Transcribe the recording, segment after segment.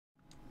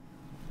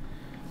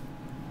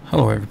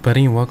Hello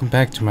everybody and welcome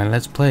back to my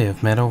Let's Play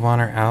of Medal of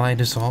Honor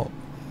Allied Assault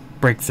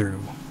Breakthrough.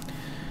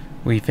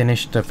 We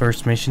finished the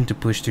first mission to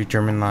push through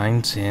German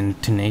lines in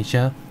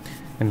Tunisia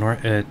in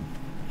North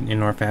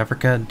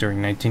Africa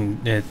during attacks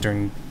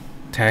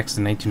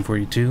in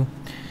 1942,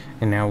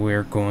 and now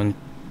we're going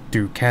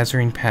through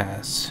Kasserine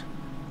Pass.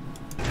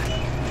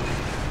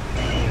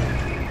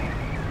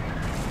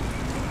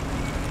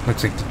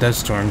 Looks like the dust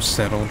storm's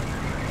settled.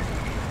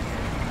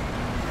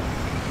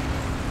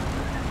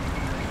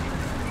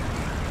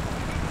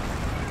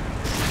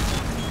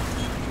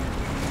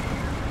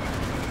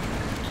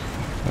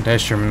 That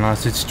Sherman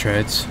lost its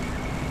treads.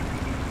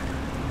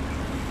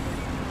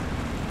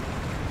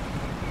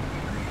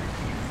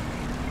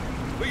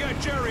 We got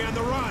Jerry on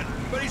the run,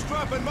 but he's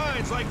dropping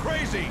mines like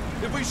crazy.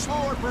 If we slow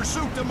our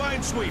pursuit to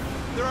mine sweep,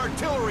 their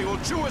artillery will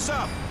chew us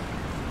up.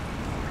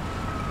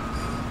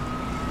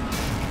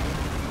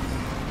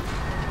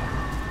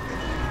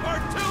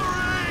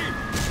 Artillery!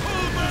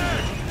 Pull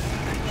back!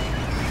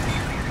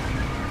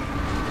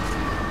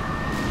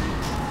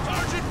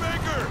 Sergeant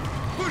Baker!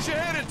 Push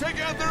ahead and take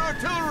out their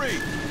artillery!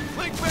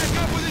 Link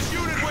back up with this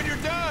unit when you're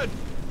done!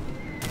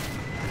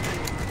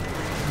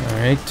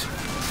 Alright.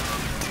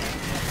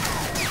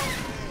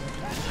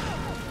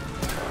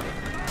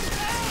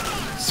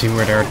 See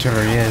where the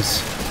artillery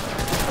is.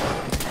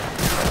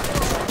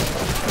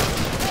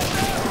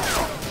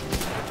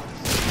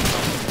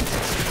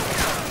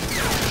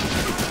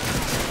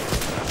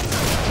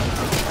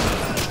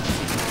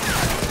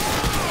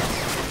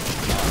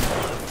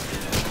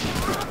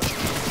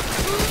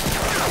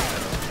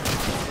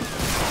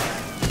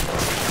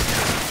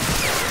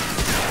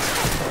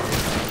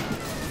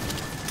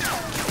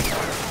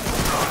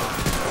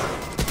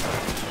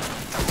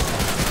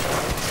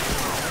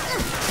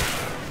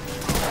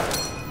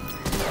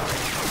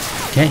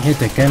 Can't hit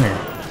the gunner.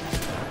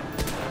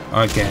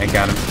 Okay, I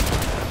got him.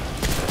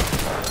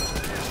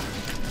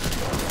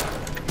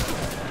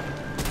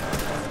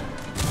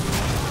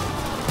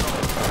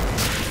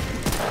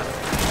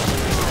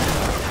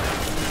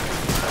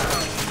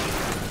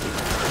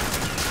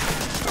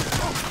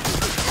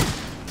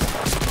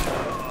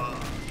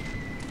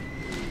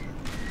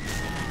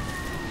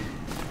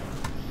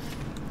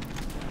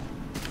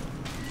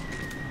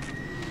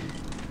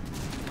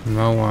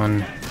 No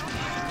one.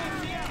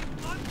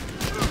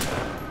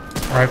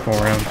 Rifle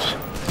rounds.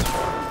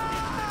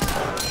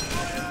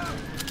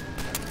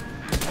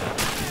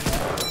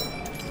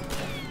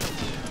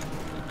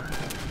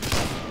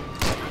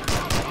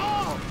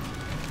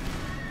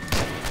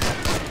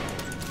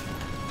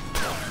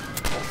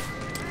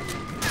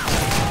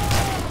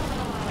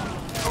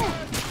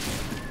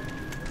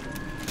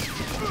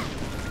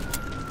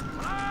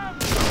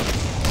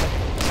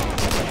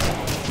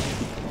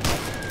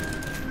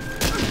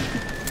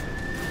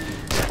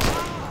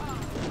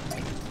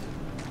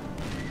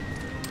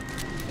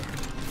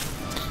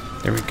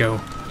 There we go.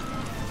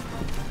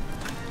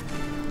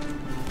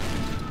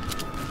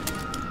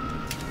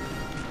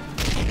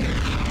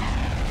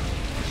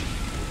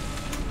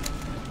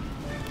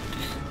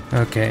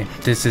 Okay,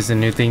 this is a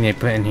new thing they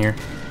put in here.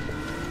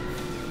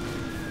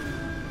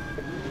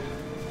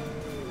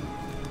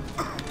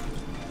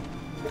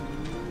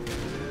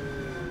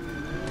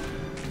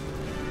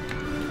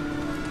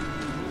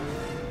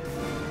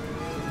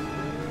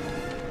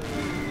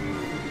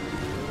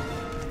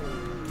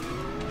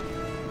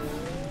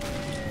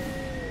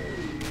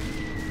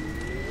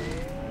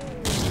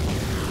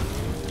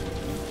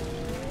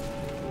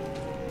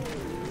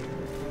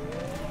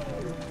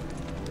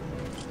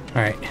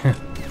 Alright.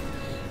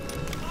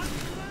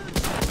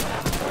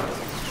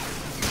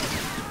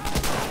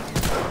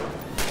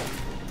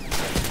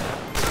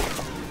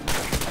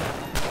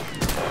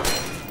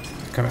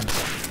 Come on.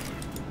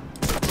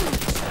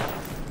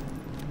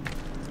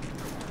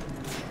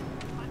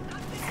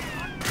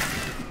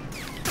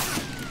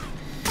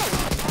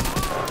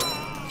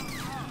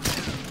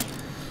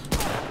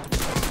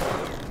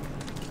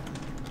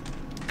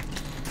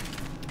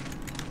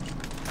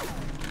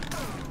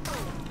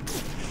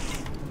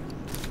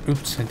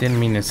 Oops, I didn't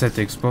mean to set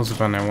the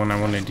explosive on that one. I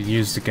wanted to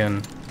use the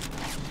gun.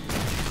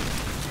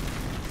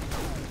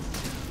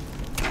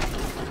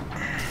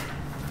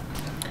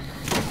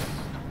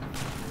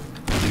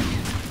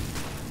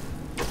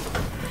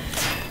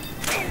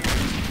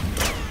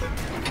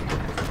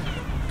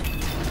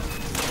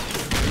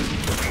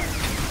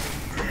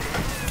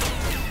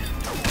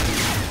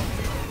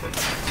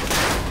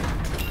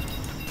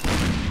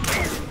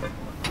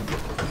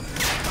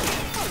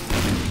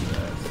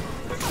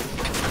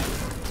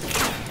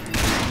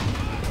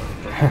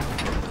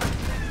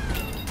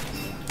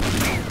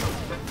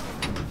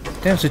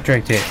 That was a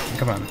direct hit.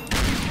 Come on.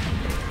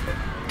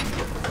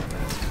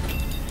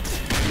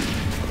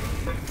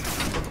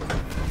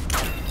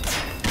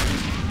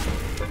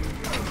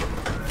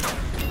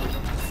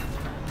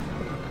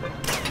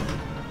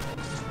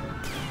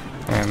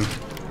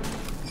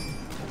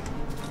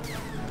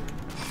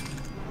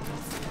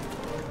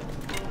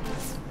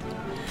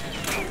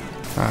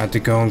 I had to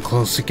go in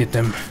close to get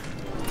them.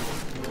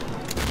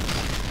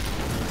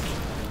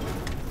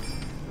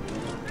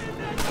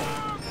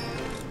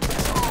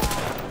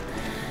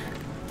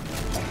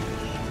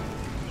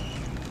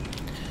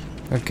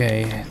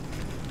 Okay.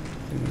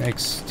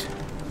 Next.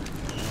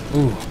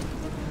 Ooh.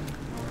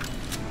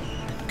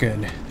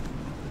 Good.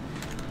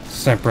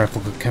 Sniper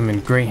rifle could come in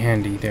great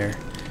handy there.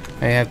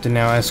 I have to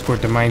now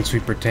escort the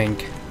minesweeper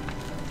tank.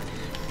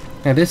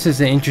 Now this is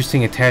an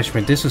interesting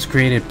attachment. This was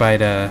created by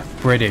the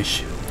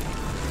British.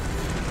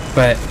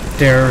 But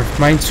their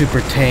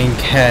minesweeper tank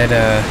had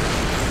a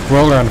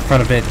roller on the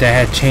front of it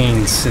that had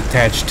chains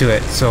attached to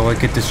it, so it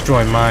could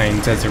destroy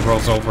mines as it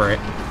rolls over it.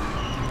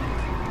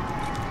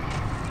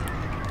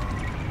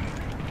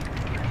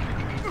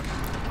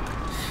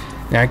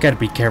 Now I gotta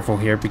be careful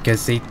here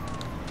because the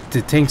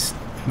tanks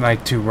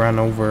like to run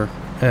over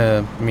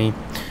me.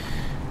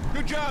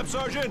 Good job,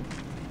 Sergeant.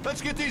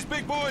 Let's get these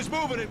big boys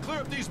moving and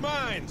clear up these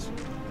mines.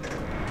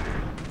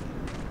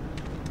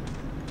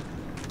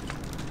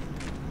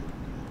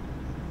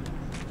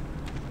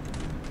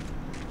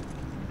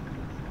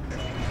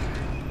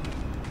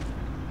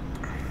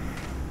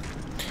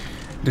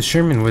 The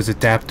Sherman was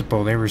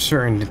adaptable. There were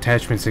certain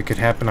attachments that could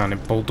happen on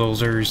it.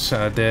 Bulldozers,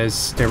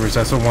 there was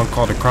also one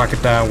called a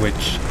crocodile,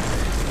 which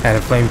had a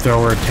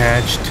flamethrower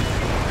attached.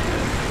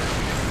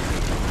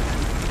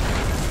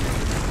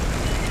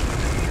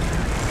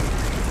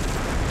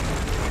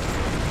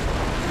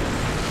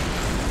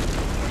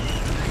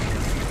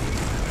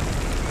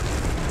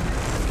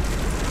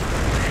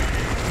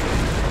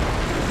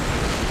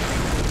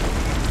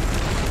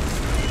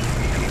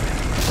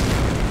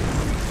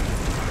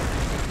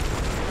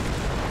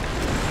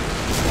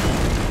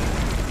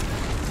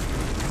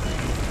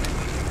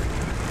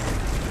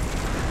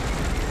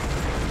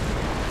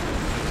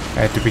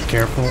 I have to be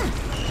careful.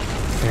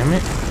 Damn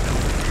it.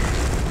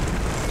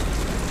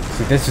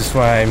 So this is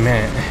what I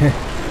meant.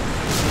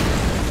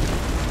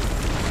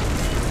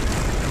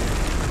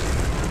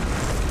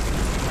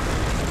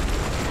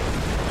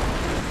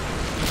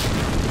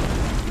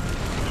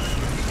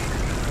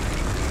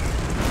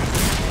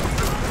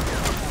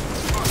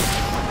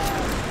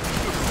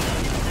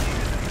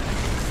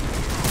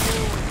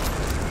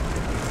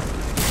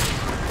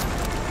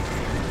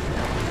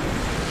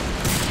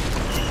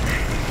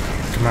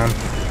 Come on.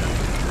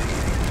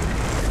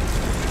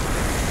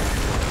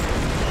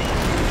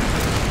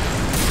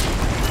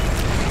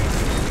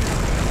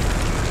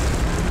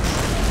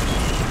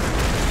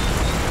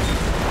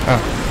 Oh.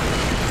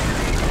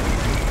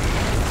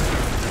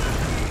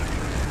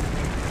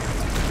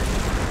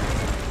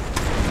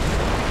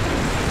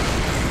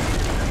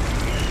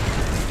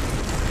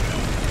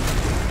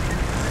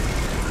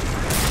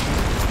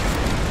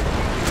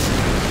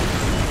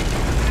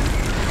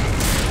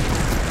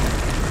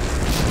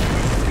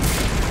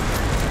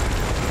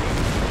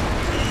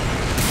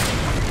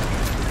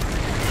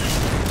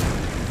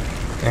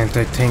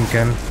 Anti-tank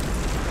gun.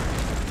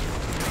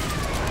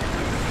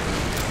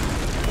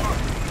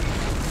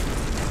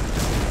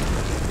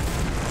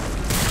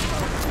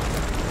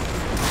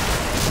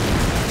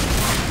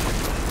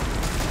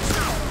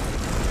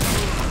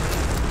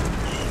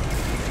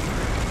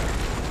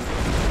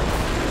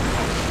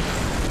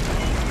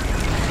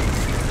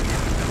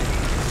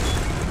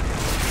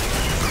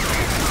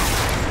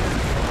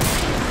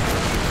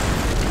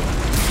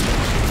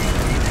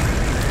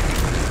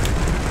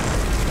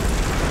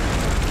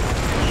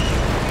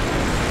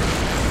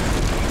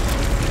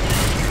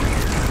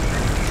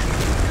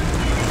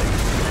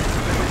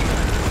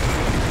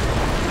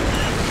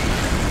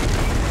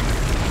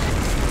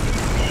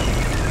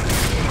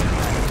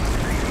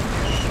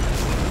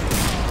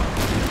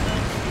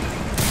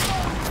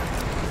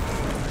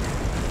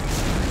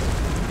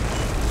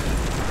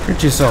 We're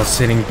just all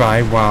sitting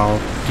by while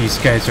these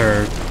guys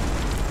are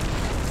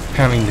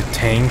pounding the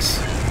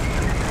tanks.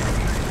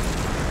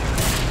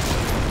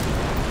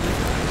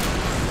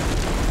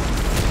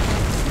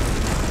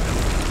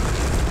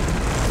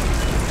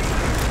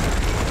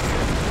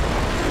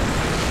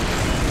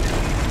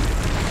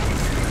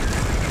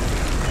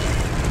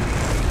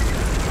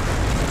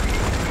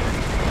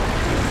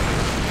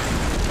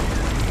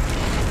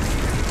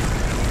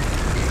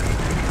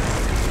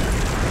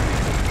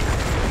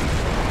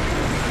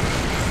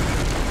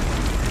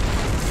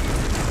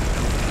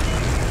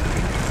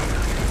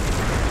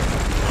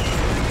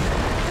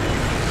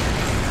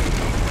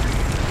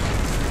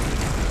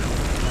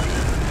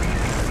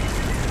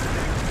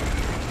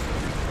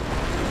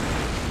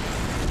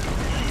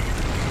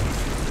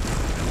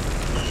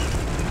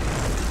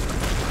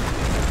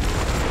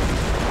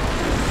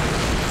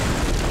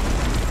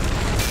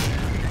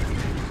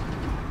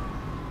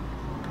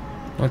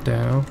 What the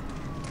hell?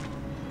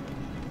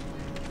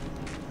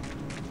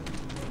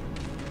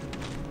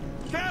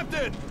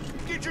 Captain!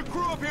 Get your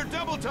crew up here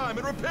double time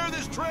and repair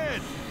this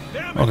tread!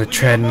 Damn it, Oh, the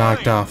tread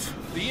knocked off.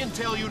 The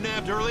intel you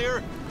nabbed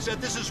earlier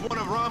said this is one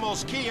of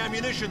Rommel's key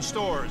ammunition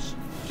stores.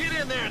 Get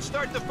in there and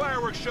start the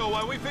fireworks show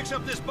while we fix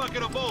up this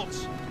bucket of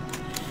bolts.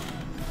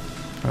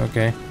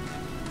 Okay.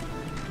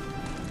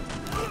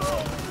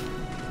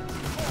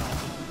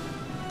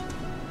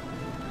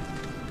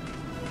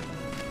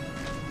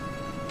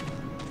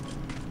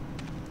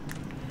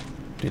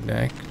 Did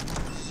that?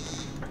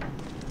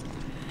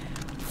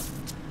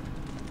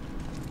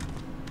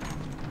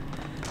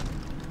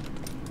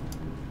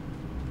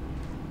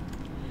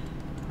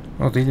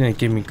 Oh, they didn't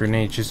give me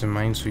grenades, just a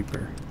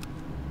minesweeper.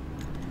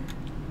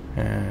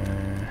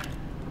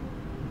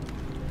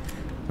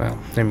 Well,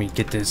 let me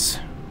get this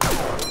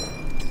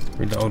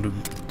reloaded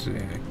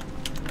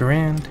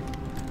grand.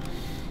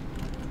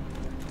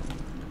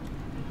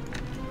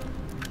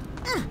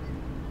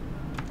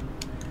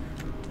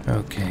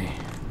 Okay.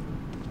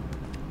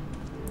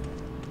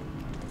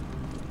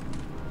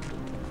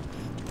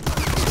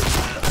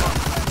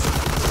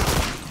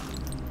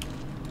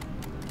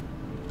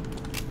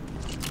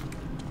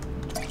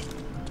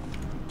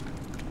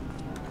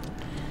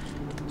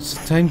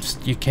 Sometimes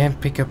you can't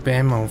pick up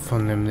ammo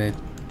from them. That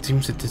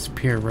seems to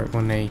disappear right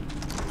when they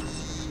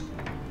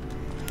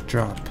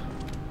drop.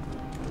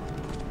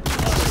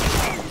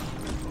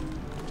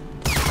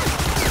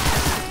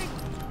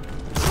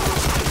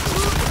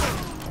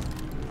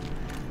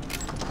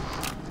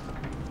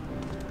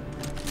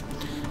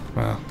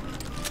 Well,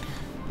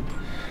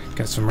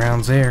 got some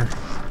rounds there.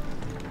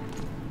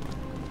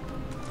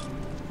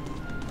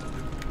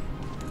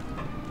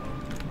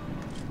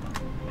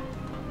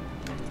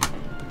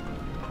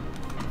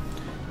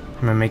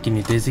 Am I making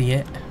you dizzy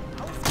yet?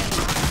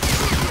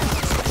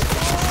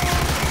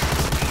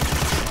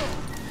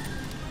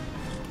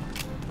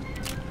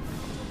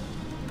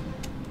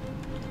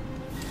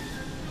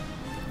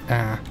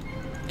 Ah,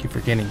 keep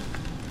forgetting.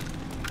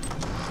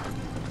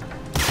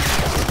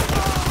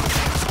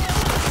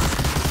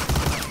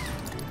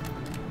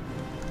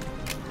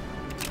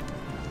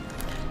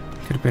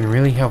 Could have been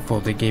really helpful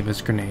if they gave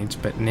us grenades,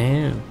 but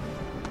no.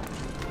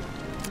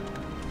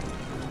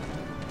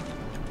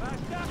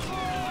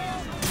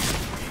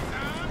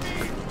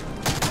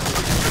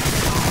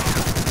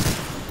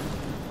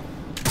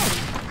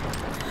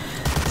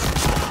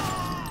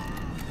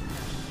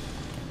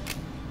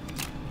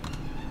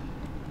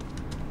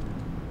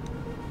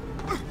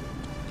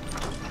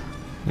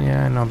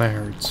 Yeah, I know that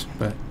hurts,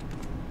 but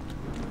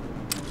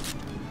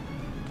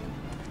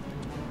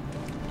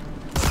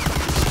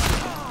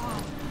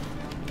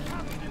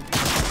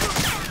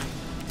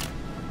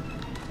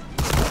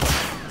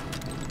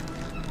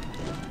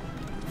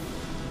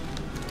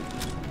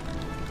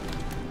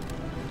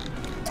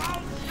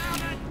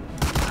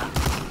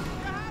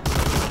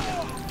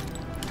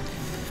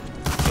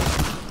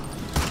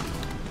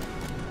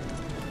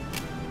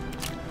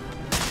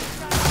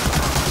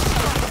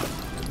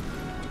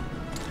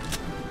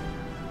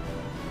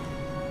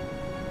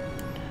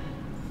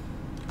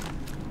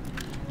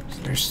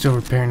they're still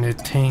repairing the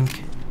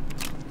tank.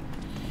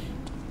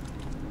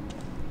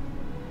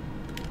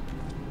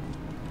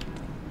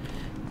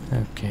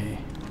 Okay.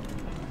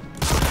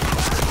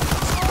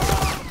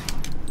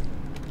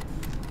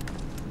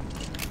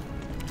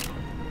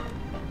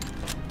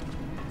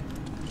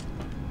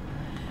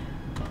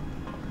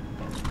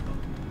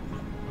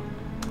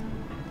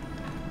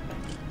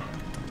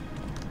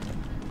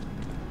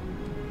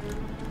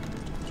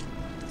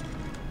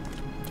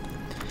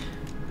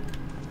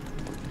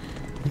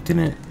 I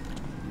didn't.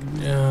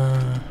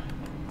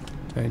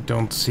 I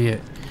don't see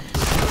it.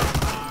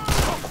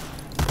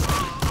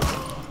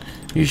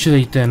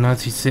 Usually the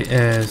Nazi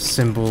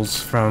symbols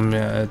from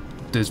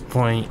this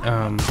point,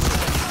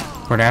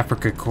 where the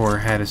Africa Corps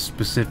had a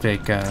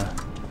specific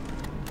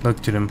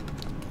look to them.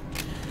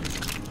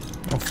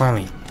 Oh,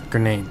 finally,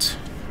 grenades.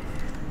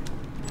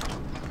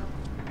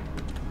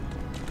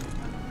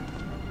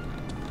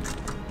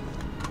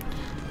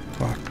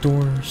 Locked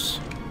doors.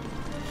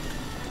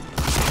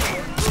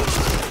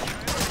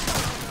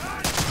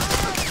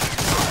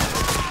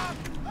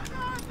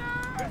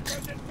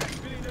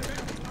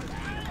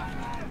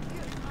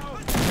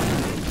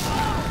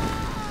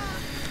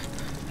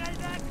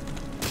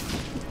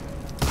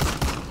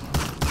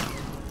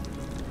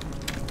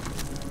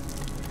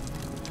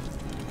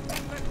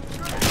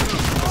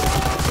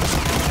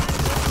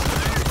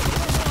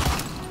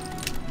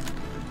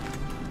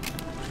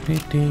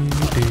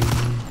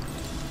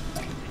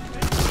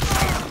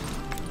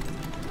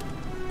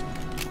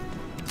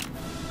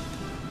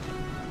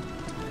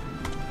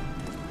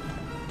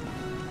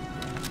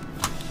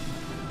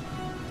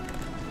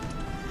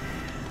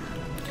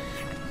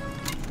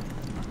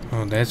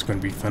 Oh, that's going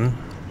to be fun.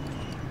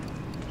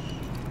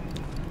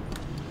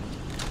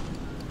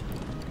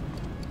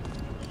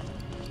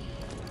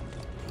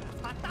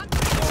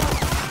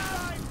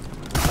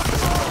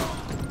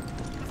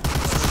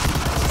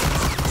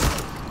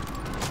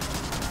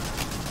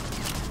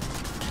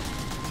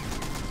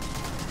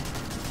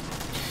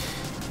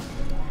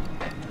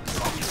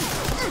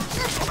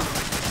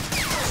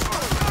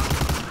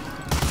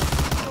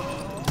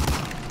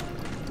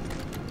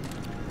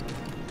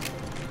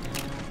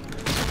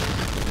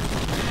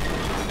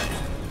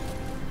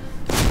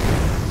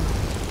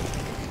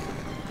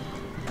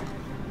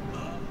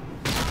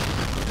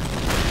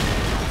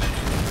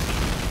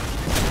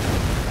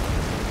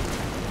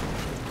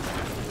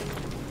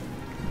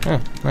 Oh,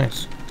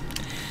 nice.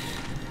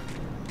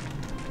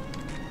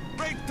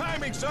 Great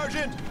timing,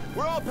 Sergeant!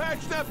 We're all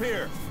patched up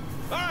here.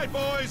 All right,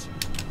 boys,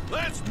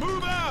 let's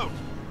move out!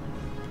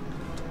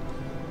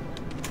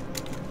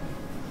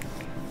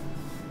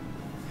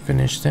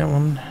 Finish that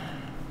one.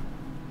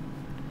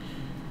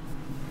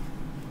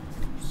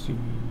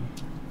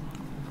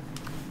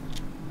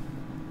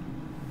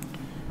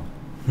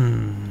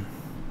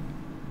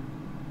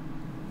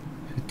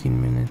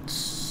 15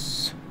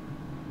 minutes.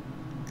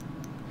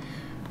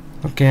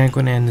 Okay, I'm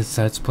gonna end this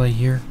let's play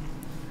here.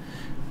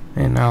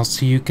 And I'll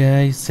see you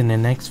guys in the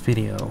next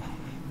video.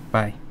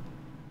 Bye.